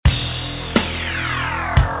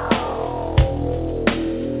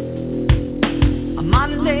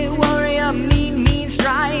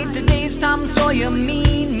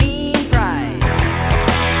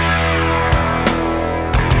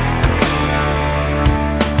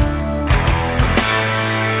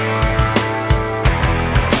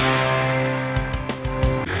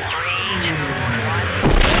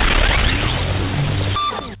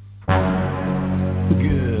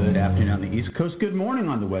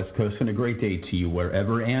morning on the West Coast and a great day to you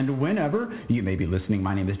wherever and whenever you may be listening.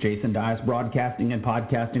 My name is Jason Dias, broadcasting and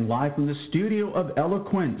podcasting live from the studio of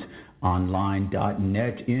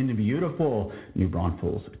eloquentonline.net in beautiful New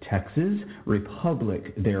Braunfels, Texas,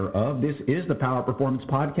 Republic thereof. This is the Power Performance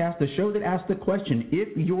Podcast, the show that asks the question,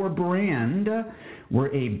 if your brand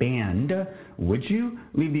were a band, would you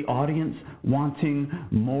leave the audience wanting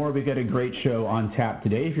more? We got a great show on tap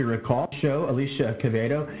today. If you recall, show Alicia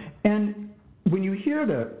Quevedo. And when you hear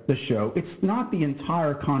the show, it's not the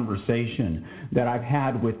entire conversation that I've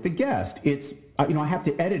had with the guest. It's, I have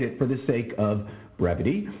to edit it for the sake of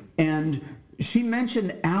brevity. And she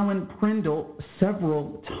mentioned Allan Prindle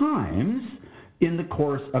several times in the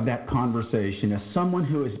course of that conversation as someone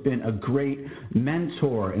who has been a great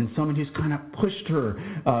mentor and someone who's kind of pushed her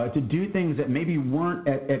to do things that maybe weren't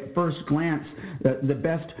at first glance the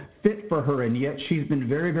best fit for her, and yet she's been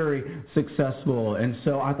very, very successful. And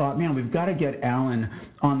so I thought, man, we've got to get Allan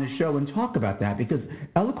on the show and talk about that, because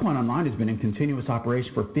Eloquent Online has been in continuous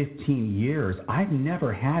operation for 15 years. I've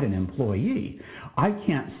never had an employee. I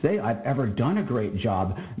can't say I've ever done a great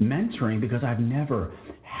job mentoring because I've never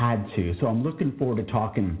had to. So I'm looking forward to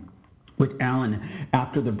talking with Allan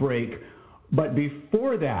after the break. But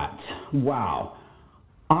before that, wow,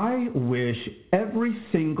 I wish every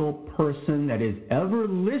single person that has ever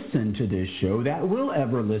listened to this show, that will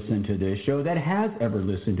ever listen to this show, that has ever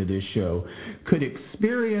listened to this show, could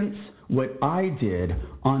experience what I did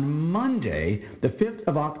on Monday, the 5th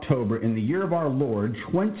of October, in the year of our Lord,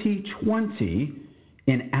 2020,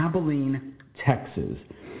 in Abilene, Texas.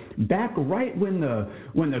 Back right when the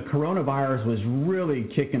coronavirus was really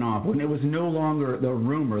kicking off, when it was no longer the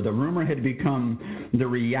rumor had become the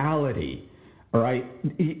reality. All right,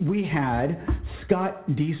 we had Scott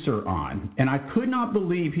Deeser on, and I could not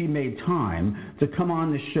believe he made time to come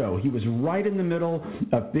on the show. He was right in the middle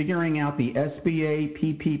of figuring out the SBA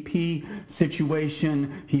PPP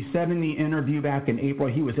situation. He said in the interview back in April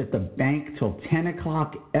he was at the bank till 10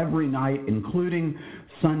 o'clock every night, including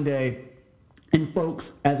Sunday. And folks,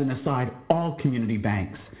 as an aside, all community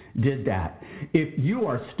banks did that. If you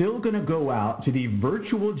are still going to go out to the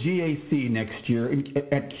virtual GAC next year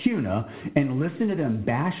at CUNA and listen to them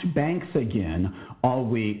bash banks again all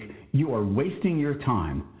week, you are wasting your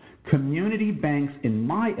time. Community banks, in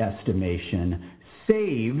my estimation,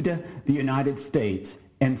 saved the United States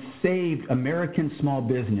and saved American small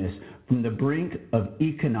business from the brink of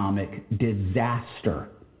economic disaster.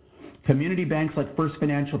 Community banks like First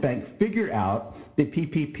Financial Bank figured out the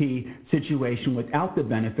PPP situation without the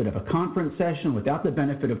benefit of a conference session, without the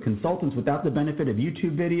benefit of consultants, without the benefit of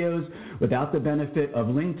YouTube videos, without the benefit of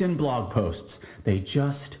LinkedIn blog posts. They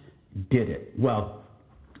just did it. Well,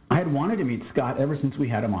 I had wanted to meet Scott ever since we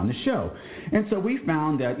had him on the show. And so we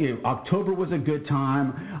found that October was a good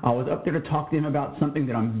time. I was up there to talk to him about something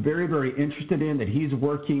that I'm very, very interested in, that he's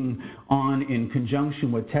working on in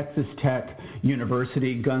conjunction with Texas Tech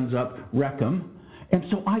University, Guns Up Wreckham. And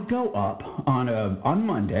so I go up on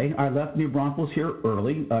Monday. I left New Braunfels here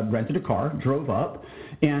early, rented a car, drove up,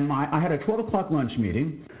 and I had a 12 o'clock lunch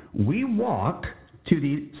meeting. We walk to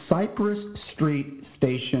the Cypress Street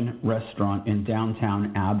Station restaurant in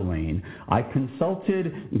downtown Abilene. I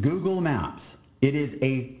consulted Google Maps. It is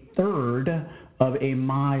a third of a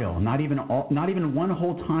mile, not even one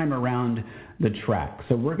whole time around the track.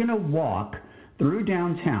 So we're going to walk through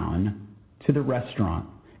downtown to the restaurant.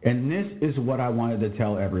 And this is what I wanted to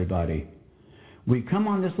tell everybody. We come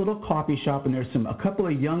on this little coffee shop, and there's a couple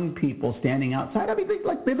of young people standing outside. I mean,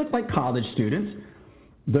 they look like college students.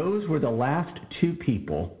 Those were the last two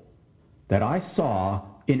people that I saw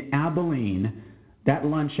in Abilene that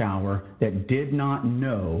lunch hour that did not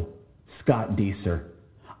know Scott Deeser.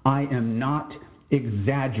 I am not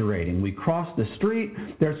exaggerating. We crossed the street.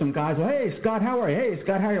 There's some guys, hey, Scott, how are you? Hey,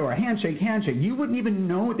 Scott, how are you? Handshake, handshake. You wouldn't even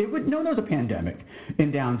know. They wouldn't know there was a pandemic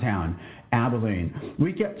in downtown Abilene.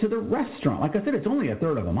 We get to the restaurant. Like I said, it's only a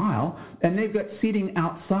third of a mile, and they've got seating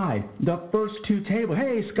outside the first two tables.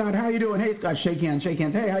 Hey, Scott, how you doing? Hey, Scott, shake hands, shake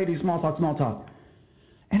hands. Hey, how you doing? Small talk, small talk.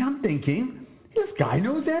 And I'm thinking, this guy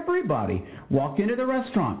knows everybody. Walk into the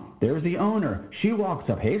restaurant. There's the owner. She walks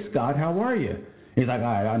up. Hey, Scott, how are you? He's like,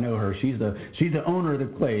 I know her. She's the owner of the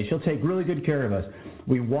place. She'll take really good care of us.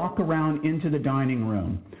 We walk around into the dining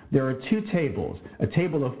room. There are two tables, a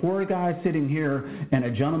table of four guys sitting here and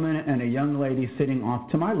a gentleman and a young lady sitting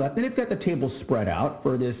off to my left. And they've got the table spread out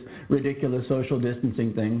for this ridiculous social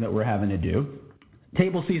distancing thing that we're having to do.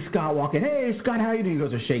 Table sees Scott walking. Hey, Scott, how you doing? He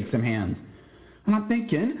goes to shake some hands. And I'm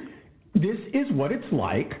thinking, this is what it's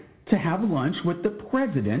like to have lunch with the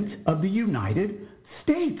President of the United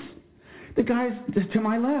States. The guys to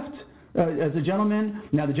my left as a gentleman.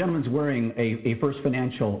 Now, the gentleman's wearing a First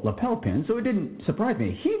Financial lapel pin, so it didn't surprise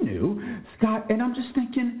me. He knew, Scott, and I'm just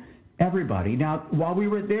thinking, everybody. Now, while we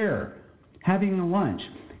were there having lunch,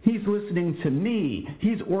 he's listening to me.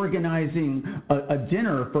 He's organizing a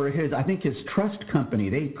dinner for his trust company.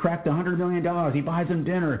 They cracked $100 million. He buys them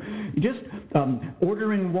dinner. Just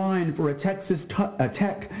ordering wine for a Texas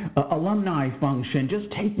Tech alumni function,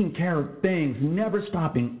 just taking care of things, never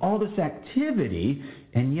stopping, all this activity,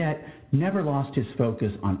 and yet never lost his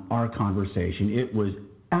focus on our conversation. It was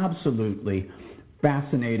absolutely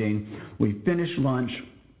fascinating. We finished lunch.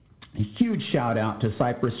 A huge shout out to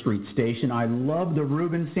Cypress Street Station. I love the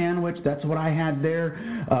Reuben sandwich. That's what I had there.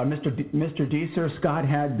 Mr. Deeser, Scott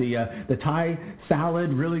had the Thai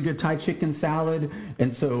salad, really good Thai chicken salad.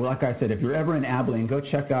 And so, like I said, if you're ever in Abilene, go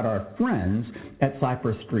check out our friends at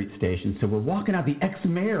Cypress Street Station. So we're walking out. The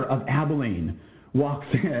ex-mayor of Abilene walks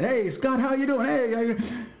in. Hey, Scott, how you doing? Hey.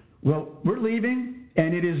 Well, we're leaving,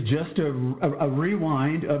 and it is just a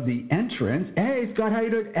rewind of the entrance. Hey, Scott, how you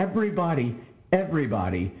doing?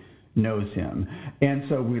 Everybody knows him. And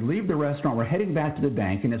so we leave the restaurant, we're heading back to the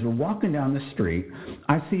bank, and as we're walking down the street,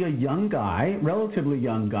 I see a young guy, relatively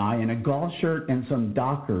young guy, in a golf shirt and some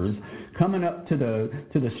Dockers coming up to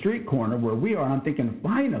the street corner where we are, and I'm thinking,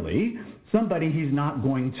 finally, somebody he's not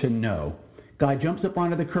going to know. Guy jumps up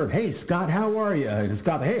onto the curb. Hey, Scott, how are you? And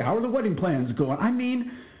Scott, hey, how are the wedding plans going?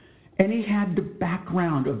 And he had the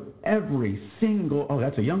background of every single,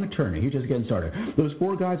 that's a young attorney. He's just getting started. Those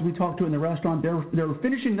 4 guys we talked to in the restaurant, they were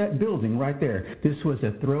finishing that building right there. This was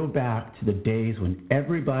a throwback to the days when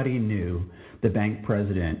everybody knew the bank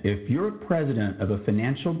president. If you're a president of a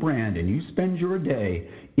financial brand and you spend your day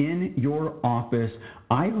in your office,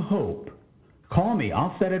 I hope, call me,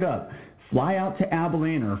 I'll set it up. Fly out to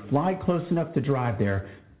Abilene or fly close enough to drive there.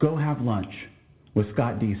 Go have lunch with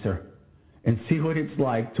Scott Deeser and see what it's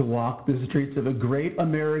like to walk the streets of a great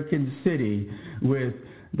American city with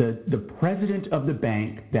the president of the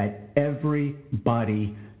bank that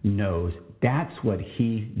everybody knows. That's what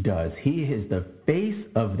he does. He is the face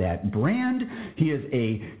of that brand. He is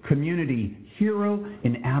a community hero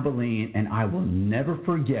in Abilene, and I will never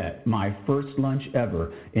forget my first lunch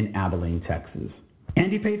ever in Abilene, Texas. And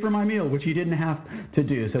he paid for my meal, which he didn't have to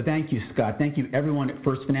do. So thank you, Scott. Thank you, everyone at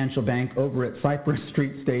First Financial Bank over at Cypress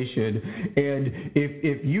Street Station. And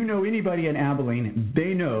if you know anybody in Abilene,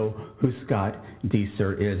 they know who Scott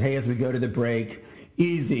Deeser is. Hey, as we go to the break,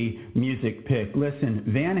 easy music pick. Listen,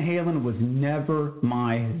 Van Halen was never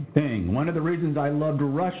my thing. One of the reasons I loved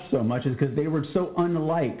Rush so much is because they were so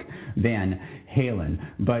unlike Van Halen.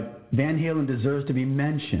 But Van Halen deserves to be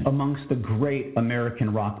mentioned amongst the great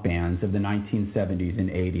American rock bands of the 1970s and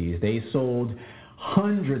 80s. They sold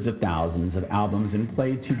hundreds of thousands of albums and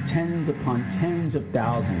played to tens upon tens of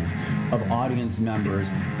thousands of audience members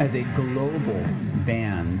as a global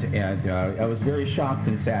band. And I was very shocked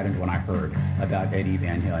and saddened when I heard about Eddie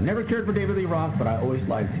Van Halen. Never cared for David Lee Roth, but I always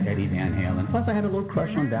liked Eddie Van Halen. Plus, I had a little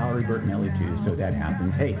crush on Valerie Bertinelli, too, so that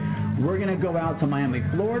happens. Hey, we're going to go out to Miami,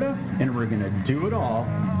 Florida, and we're going to do it all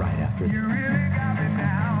right after this.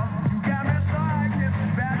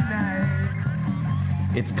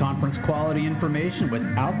 It's conference quality information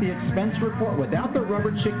without the expense report, without the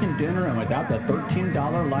rubber chicken dinner, and without the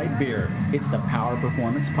 $13 light beer. It's the Power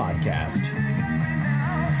Performance Podcast.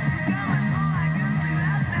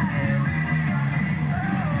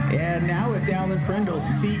 And now it's Allan Prindle,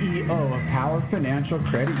 CEO of Power Financial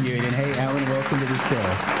Credit Union. Hey, Allan, welcome to the show.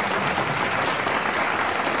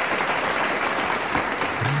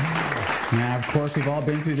 Now, of course, we've all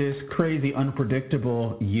been through this crazy,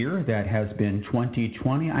 unpredictable year that has been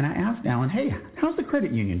 2020. And I asked Allan, hey, how's the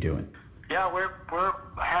credit union doing? Yeah, we're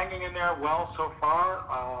hanging in there well so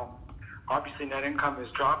far. Obviously, net income has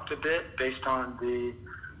dropped a bit based on the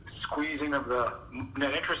squeezing of the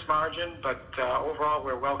net interest margin, but overall,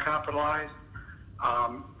 we're well capitalized,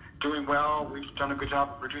 doing well. We've done a good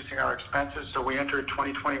job of reducing our expenses, so we entered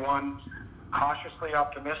 2021 cautiously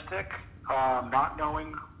optimistic, not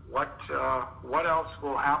knowing what else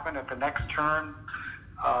will happen at the next turn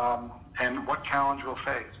and what challenge we'll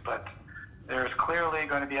face. But there's clearly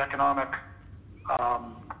going to be economic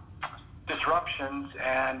disruptions,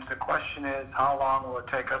 and the question is, how long will it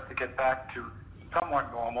take us to get back to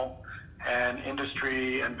somewhat normal, and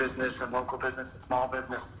industry and business and local business and small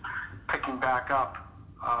business picking back up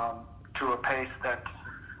to a pace that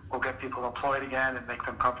will get people employed again and make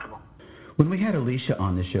them comfortable. When we had Alicia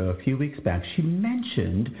on the show a few weeks back, she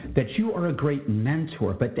mentioned that you are a great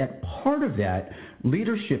mentor, but that part of that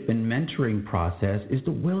leadership and mentoring process is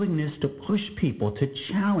the willingness to push people, to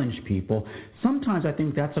challenge people. Sometimes I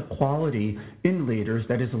think that's a quality in leaders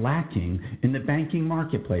that is lacking in the banking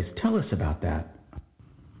marketplace. Tell us about that.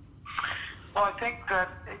 Well, I think that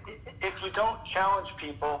if you don't challenge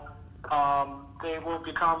people, they will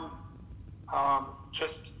become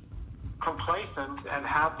just complacent and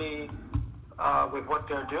happy with what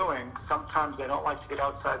they're doing. Sometimes they don't like to get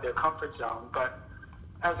outside their comfort zone, but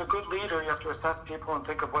as a good leader, you have to assess people and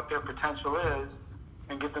think of what their potential is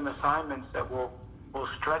and give them assignments that will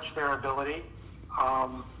stretch their ability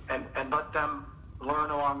and let them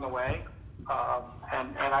learn along the way.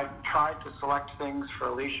 And I tried to select things for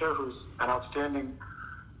Alicia, who's an outstanding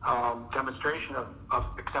demonstration of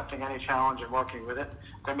accepting any challenge and working with it.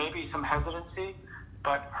 There may be some hesitancy,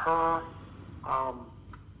 but her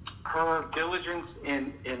diligence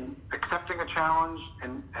in accepting a challenge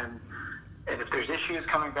and if there's issues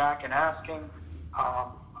coming back and asking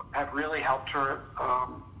have really helped her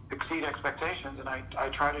exceed expectations, and I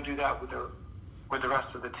try to do that with the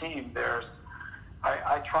rest of the team.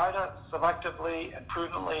 I try to selectively and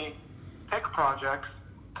prudently pick projects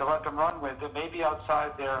to let them run with that may be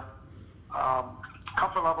outside their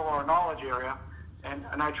comfort level or knowledge area,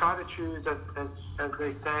 and I try to choose, as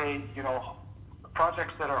they say,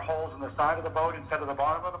 projects that are holes in the side of the boat instead of the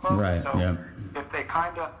bottom of the boat. Right. So yeah. If they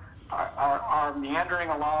kind of are meandering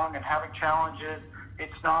along and having challenges,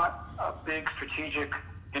 it's not a big strategic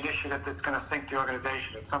initiative that's going to sink the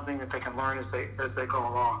organization. It's something that they can learn as they go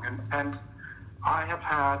along. And I have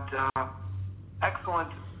had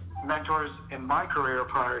excellent mentors in my career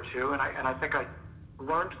prior to, and I think I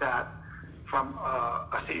learned that from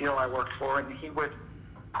a CEO I worked for, and he would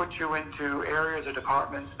put you into areas or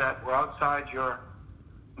departments that were outside your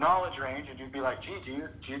knowledge range, and you'd be like, gee, do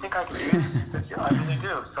you think I can do this? I really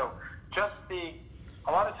do. So just a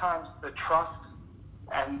lot of times the trust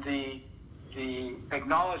and the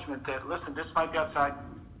acknowledgement that, listen, this might be outside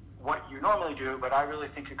what you normally do, but I really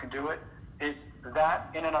think you can do it, is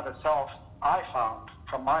that in and of itself, I found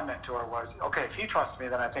from my mentor was, okay, if he trusts me,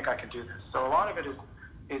 then I think I can do this. So a lot of it is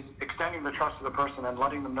extending the trust of the person and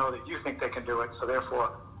letting them know that you think they can do it, so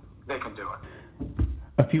therefore they can do it.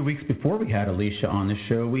 A few weeks before we had Alicia on the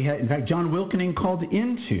show, we had, in fact, John Wilkening called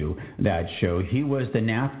into that show. He was the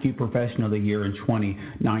NAFQ Professional of the Year in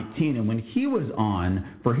 2019, and when he was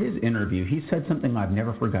on for his interview, he said something I've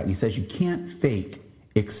never forgotten. He says, you can't fake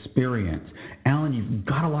experience. Allan, you've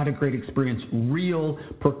got a lot of great experience, real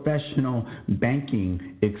professional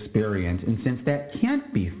banking experience. And since that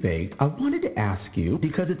can't be faked, I wanted to ask you,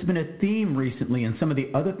 because it's been a theme recently in some of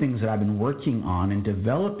the other things that I've been working on and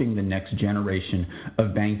developing the next generation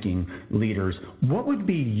of banking leaders, what would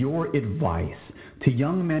be your advice to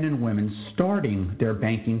young men and women starting their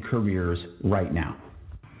banking careers right now?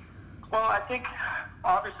 Well, I think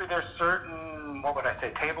obviously there's certain,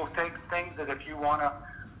 table stakes things that if you want to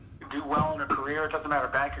do well in a career, it doesn't matter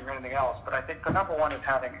banking or anything else, but I think the number one is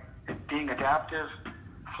being adaptive,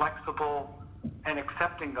 flexible, and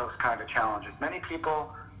accepting those kind of challenges. Many people,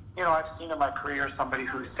 I've seen in my career somebody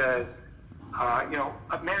who says,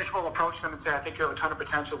 a manager will approach them and say, I think you have a ton of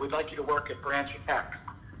potential, we'd like you to work at branch X.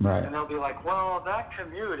 Right. And they'll be like, well, that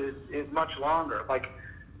commute is much longer. Like,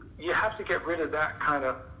 you have to get rid of that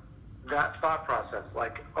thought process.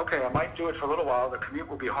 Like, okay, I might do it for a little while, the commute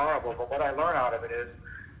will be horrible, but what I learn out of it is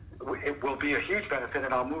it will be a huge benefit,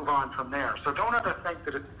 and I'll move on from there. So don't ever think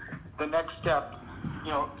that it's the next step.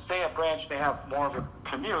 Say a branch may have more of a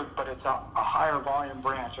commute, but it's a higher volume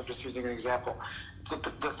branch. I'm just using an example.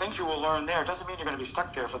 The things you will learn there doesn't mean you're going to be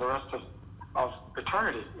stuck there for the rest of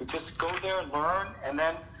eternity. You just go there and learn, and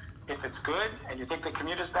then if it's good and you think the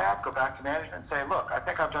commute is bad, go back to management and say, look, I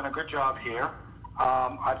think I've done a good job here.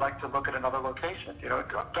 I'd like to look at another location.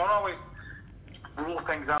 Don't always rule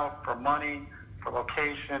things out for money, for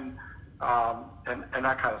location, and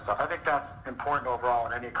that kind of stuff. I think that's important overall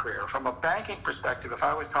in any career. From a banking perspective, if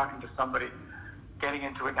I was talking to somebody getting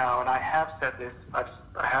into it now, and I have said this, I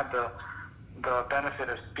had the benefit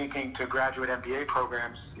of speaking to graduate MBA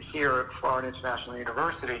programs here at Florida International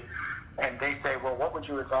University, and they say, well, what would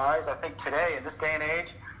you advise? I think today, in this day and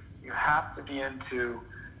age, you have to be into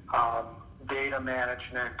data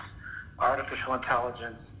management, artificial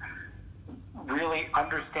intelligence, really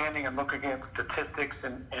understanding and looking at statistics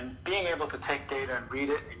and being able to take data and read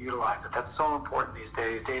it and utilize it. That's so important these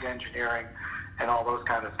days, data engineering and all those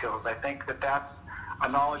kind of skills. I think that's a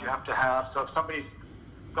knowledge you have to have. So if somebody's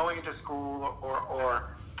going into school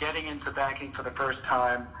or getting into banking for the first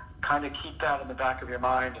time, kind of keep that in the back of your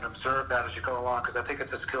mind and observe that as you go along, because I think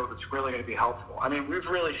it's a skill that's really going to be helpful. I mean, we've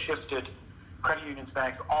really shifted credit unions,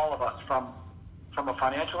 banks, all of us, from a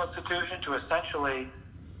financial institution to essentially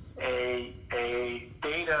a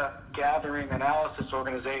data gathering analysis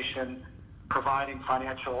organization providing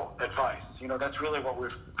financial advice. That's really what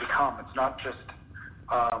we've become. It's not just,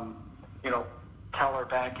 teller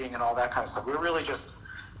banking and all that kind of stuff. We're really just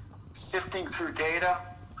sifting through data,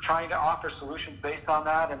 trying to offer solutions based on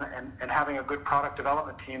that, and having a good product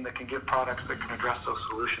development team that can give products that can address those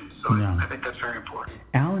solutions. So yeah. I think that's very important.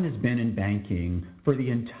 Allan has been in banking for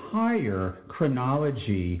the entire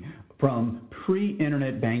chronology from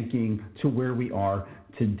pre-internet banking to where we are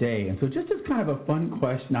today. And so just as kind of a fun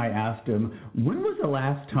question, I asked him, when was the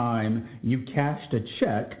last time you cashed a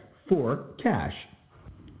check for cash?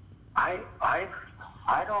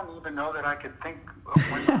 I don't even know that I could think of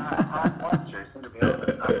when that time was, Jason, to be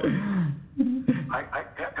honest.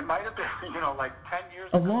 It might have been, like 10 years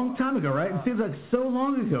ago. A long time ago, right? It seems like so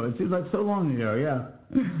long ago. Yeah.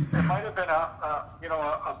 It might have been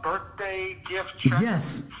a birthday gift check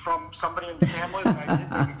from somebody in the family that I did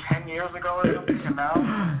maybe 10 years ago or something, and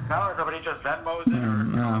now everybody just Venmos it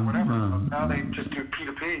or whatever. So now they just do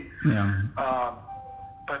P2P. Yeah.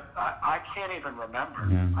 But I can't even remember.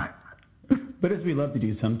 Yeah. But as we love to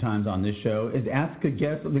do sometimes on this show, is ask a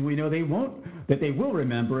guest something we know they will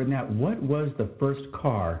remember, and that what was the first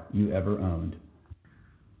car you ever owned?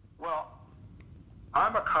 Well,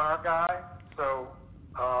 I'm a car guy, so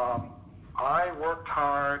I worked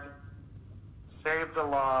hard, saved a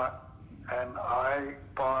lot, and I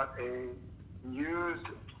bought a used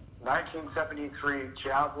 1973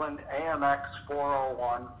 Javelin AMX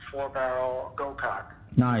 401 4-barrel go-pack.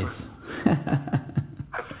 Nice.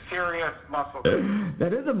 A serious muscle car.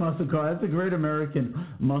 That is a muscle car. That's a great American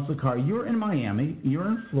muscle car. You're in Miami. You're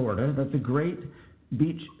in Florida. That's a great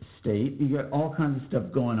beach state. You got all kinds of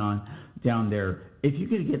stuff going on down there. If you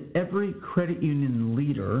could get every credit union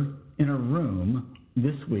leader in a room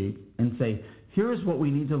this week and say, here's what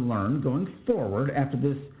we need to learn going forward after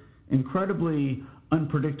this incredibly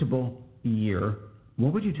unpredictable year,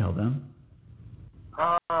 what would you tell them?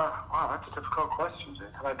 Wow, that's a difficult question,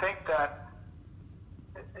 Jason. I think that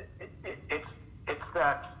it's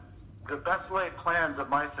that the best laid plans of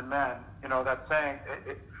mice and men, that saying,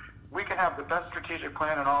 we can have the best strategic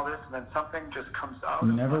plan and all this, and then something just comes out.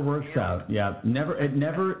 Never works out. Yeah, it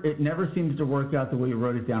never seems to work out the way you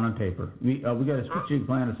wrote it down on paper. We got a strategic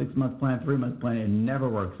plan, a 6-month plan, 3-month plan. It never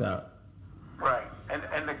works out. Right,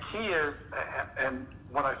 and the key is, and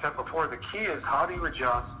what I said before, the key is how do you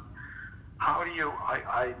adjust? How do you?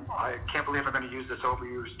 I can't believe I'm going to use this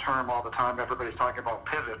overused term all the time. Everybody's talking about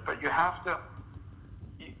pivot, but you have to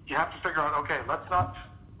figure out. Okay, let's not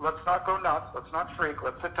go nuts. Let's not freak.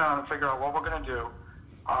 Let's sit down and figure out what we're going to do,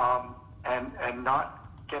 and not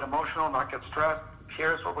get emotional, not get stressed.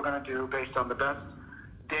 Here's what we're going to do based on the best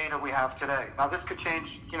data we have today. Now this could change.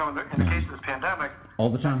 In the case of this pandemic, all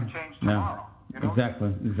the time. It could change tomorrow.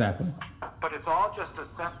 Exactly. But it's all just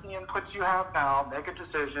assess the inputs you have now, make a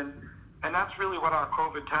decision. And that's really what our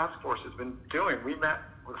COVID task force has been doing. We met,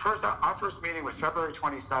 our first meeting was February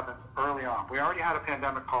 27th, early on. We already had a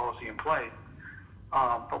pandemic policy in place,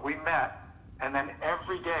 but we met, and then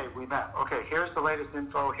every day we met. Okay, here's the latest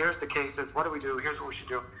info, here's the cases, what do we do, here's what we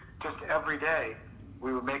should do. Just every day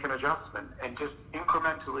we would make an adjustment and just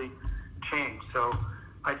incrementally change. So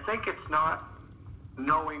I think it's not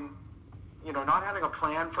knowing, not having a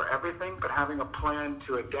plan for everything, but having a plan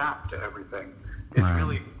to adapt to everything. Is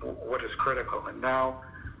really what is critical. And now,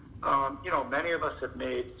 many of us have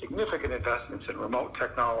made significant investments in remote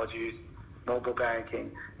technologies, mobile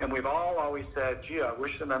banking, and we've all always said, gee, I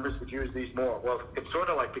wish the members would use these more. Well, it's sort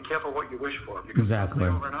of like be careful what you wish for. Because exactly.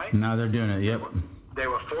 Overnight, now they're doing it, yep. They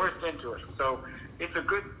were forced into it. So it's a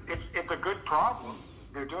good problem.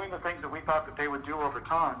 They're doing the things that we thought that they would do over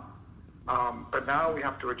time. But now we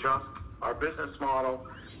have to adjust our business model.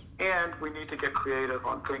 And we need to get creative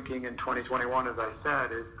on thinking in 2021, as I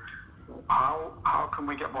said, is how can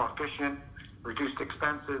we get more efficient, reduced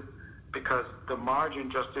expenses, because the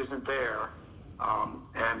margin just isn't there.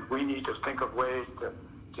 And we need to think of ways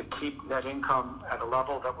to keep net income at a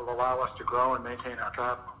level that will allow us to grow and maintain our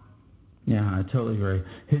capital. Yeah, I totally agree.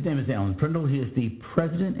 His name is Allan Prindle. He is the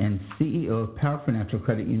president and CEO of Power Financial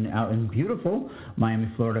Credit Union out in beautiful Miami,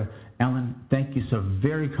 Florida. Allan, thank you so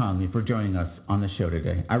very kindly for joining us on the show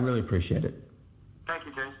today. I really appreciate it. Thank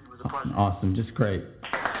you, Jason. It was a pleasure. Awesome. Just great.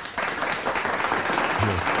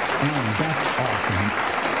 Allan, that's awesome.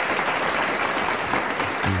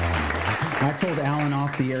 Yeah. I told Allan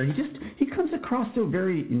off the air, he comes across so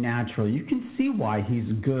very natural. You can see why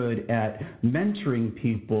he's good at mentoring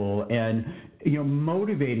people and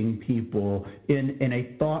motivating people in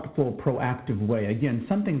a thoughtful, proactive way. Again,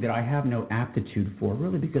 something that I have no aptitude for,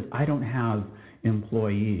 really, because I don't have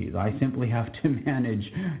employees. I simply have to manage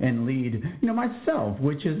and lead, myself,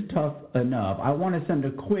 which is tough enough. I want to send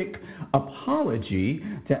a quick apology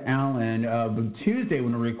to Allan. Tuesday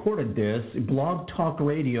when we recorded this, Blog Talk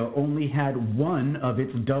Radio only had one of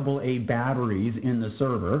its AA batteries in the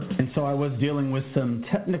server, and so I was dealing with some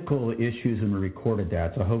technical issues when we recorded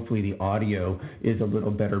that, so hopefully the audio is a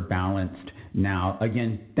little better balanced now.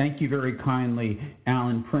 Again, thank you very kindly,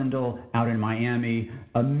 Allan Prindle out in Miami.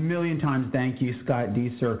 A million times thank you, Scott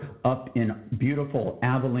Deeser up in beautiful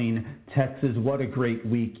Abilene, Texas. What a great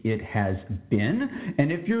week it has been.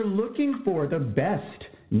 And if you're looking for the best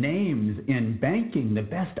names in banking, the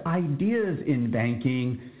best ideas in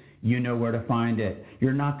banking, you know where to find it.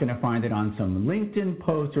 You're not going to find it on some LinkedIn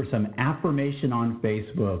post or some affirmation on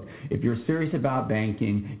Facebook. If you're serious about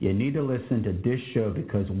banking, you need to listen to this show,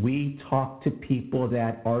 because we talk to people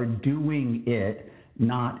that are doing it,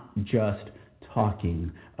 not just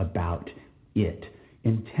talking about it.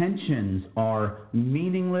 Intentions are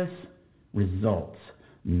meaningless. Results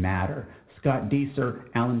matter. Scott Deeser,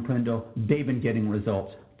 Allan Prindle, they've been getting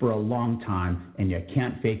results for a long time, and you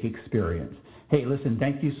can't fake experience. Hey, listen,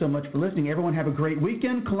 thank you so much for listening. Everyone have a great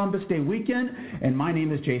weekend, Columbus Day weekend. And my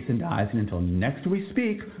name is Jason Dyes. And until next we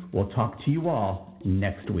speak, we'll talk to you all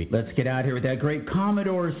next week. Let's get out here with that great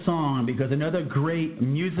Commodore song, because another great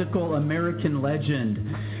musical American legend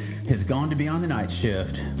has gone to be on the night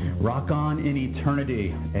shift. Rock on in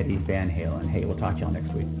eternity, Eddie Van Halen. Hey, we'll talk to y'all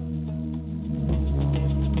next week.